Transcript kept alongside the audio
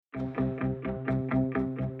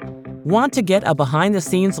Want to get a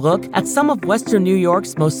behind-the-scenes look at some of Western New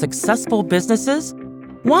York's most successful businesses?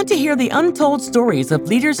 Want to hear the untold stories of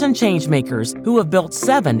leaders and changemakers who have built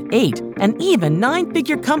 7, 8, and even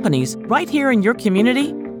 9-figure companies right here in your community?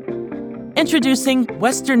 Introducing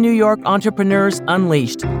Western New York Entrepreneurs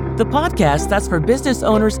Unleashed, the podcast that's for business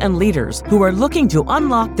owners and leaders who are looking to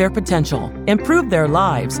unlock their potential, improve their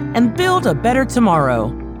lives, and build a better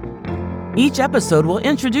tomorrow. Each episode will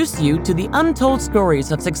introduce you to the untold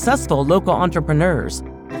stories of successful local entrepreneurs.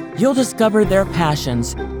 You'll discover their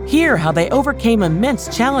passions, hear how they overcame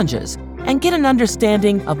immense challenges, and get an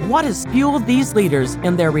understanding of what has fueled these leaders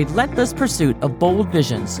in their relentless pursuit of bold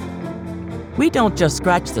visions. We don't just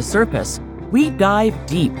scratch the surface, we dive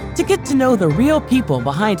deep to get to know the real people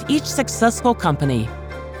behind each successful company.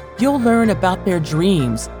 You'll learn about their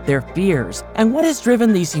dreams, their fears, and what has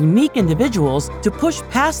driven these unique individuals to push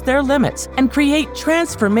past their limits and create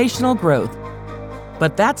transformational growth.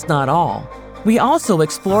 But that's not all. We also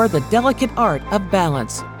explore the delicate art of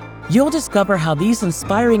balance. You'll discover how these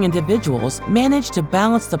inspiring individuals manage to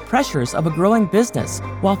balance the pressures of a growing business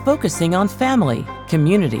while focusing on family,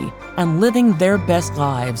 community, and living their best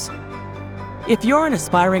lives. If you're an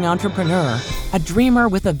aspiring entrepreneur, a dreamer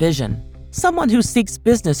with a vision, someone who seeks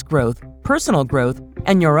business growth, personal growth,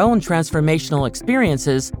 and your own transformational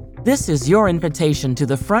experiences, this is your invitation to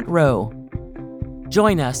the front row.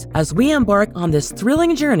 Join us as we embark on this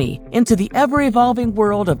thrilling journey into the ever-evolving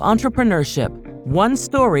world of entrepreneurship, one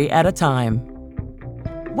story at a time.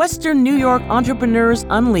 Western New York Entrepreneurs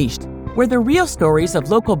Unleashed, where the real stories of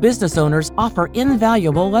local business owners offer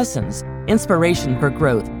invaluable lessons, inspiration for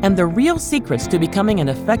growth, and the real secrets to becoming an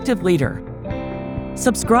effective leader.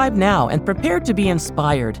 Subscribe now and prepare to be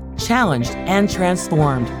inspired, challenged, and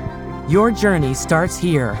transformed. Your journey starts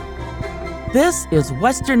here. This is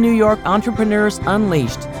Western New York Entrepreneurs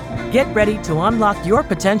Unleashed. Get ready to unlock your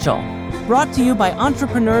potential. Brought to you by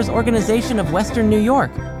Entrepreneurs Organization of Western New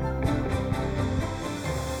York.